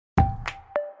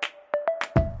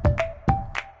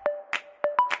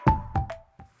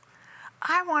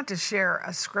I want to share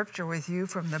a scripture with you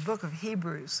from the book of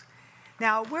Hebrews.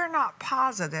 Now, we're not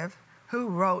positive who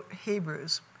wrote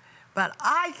Hebrews, but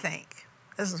I think,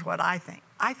 this is what I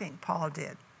think Paul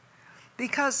did.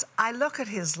 Because I look at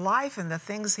his life and the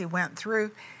things he went through,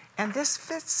 and this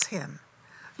fits him.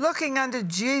 Looking unto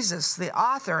Jesus, the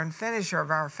author and finisher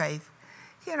of our faith.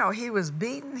 You know, he was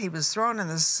beaten, he was thrown in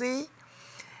the sea,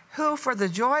 who for the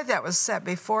joy that was set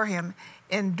before him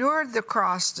endured the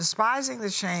cross, despising the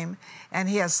shame, and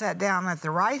he has sat down at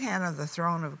the right hand of the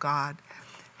throne of God.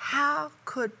 How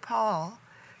could Paul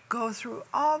go through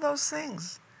all those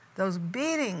things, those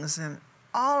beatings and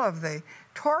all of the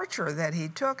torture that he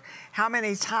took, how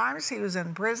many times he was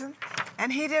in prison,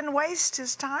 and he didn't waste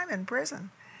his time in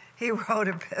prison. He wrote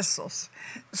epistles.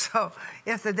 So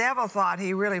if the devil thought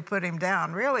he really put him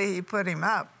down, really he put him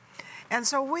up. And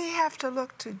so we have to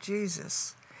look to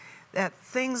Jesus, that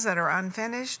things that are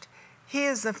unfinished, he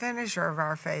is the finisher of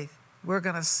our faith. We're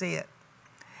going to see it.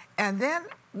 And then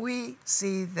we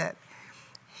see that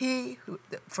he,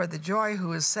 for the joy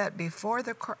who is set before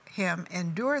him,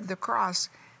 endured the cross,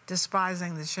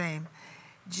 despising the shame.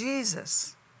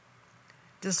 Jesus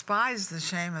despised the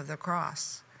shame of the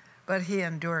cross, but he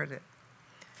endured it.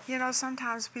 You know,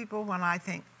 sometimes people, when I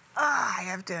think, I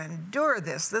have to endure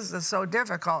this is so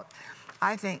difficult,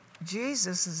 I think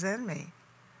Jesus is in me,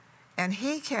 and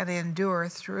he can endure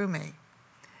through me.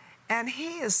 And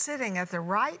he is sitting at the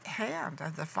right hand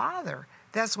of the Father.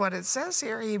 That's what it says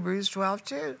here, Hebrews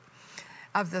 12:2,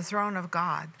 of the throne of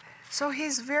God. So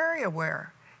he's very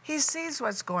aware. He sees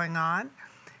what's going on,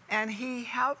 and he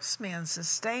helps me and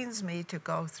sustains me to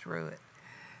go through it.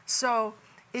 So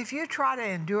if you try to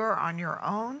endure on your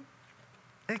own,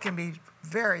 it can be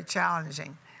very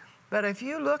challenging. But if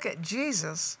you look at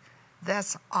Jesus,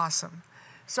 that's awesome.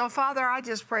 So, Father, I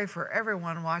just pray for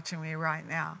everyone watching me right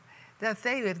now that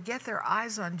they would get their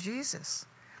eyes on Jesus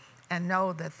and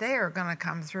know that they are going to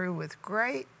come through with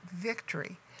great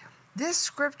victory. This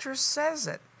scripture says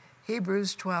it,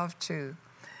 Hebrews 12:2.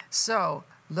 So,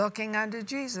 looking unto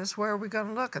Jesus, where are we going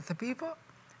to look? At the people?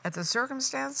 At the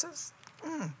circumstances?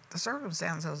 The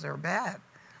circumstances are bad.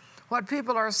 What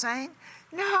people are saying?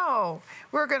 No,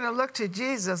 we're going to look to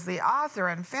Jesus, the author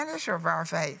and finisher of our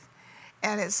faith.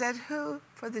 And it said, who,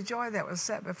 for the joy that was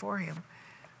set before him.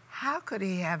 How could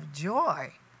he have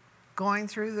joy going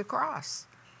through the cross?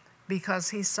 Because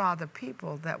he saw the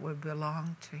people that would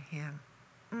belong to him.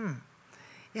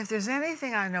 If there's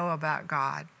anything I know about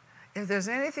God, if there's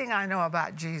anything I know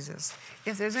about Jesus,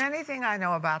 if there's anything I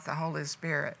know about the Holy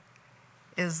Spirit,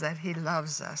 is that he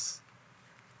loves us.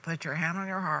 Put your hand on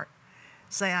your heart.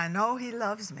 Say, I know he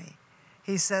loves me.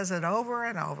 He says it over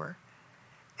and over.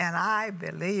 And I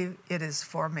believe it is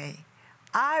for me.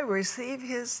 I receive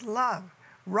his love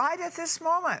right at this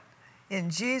moment. In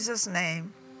Jesus'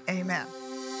 name, amen.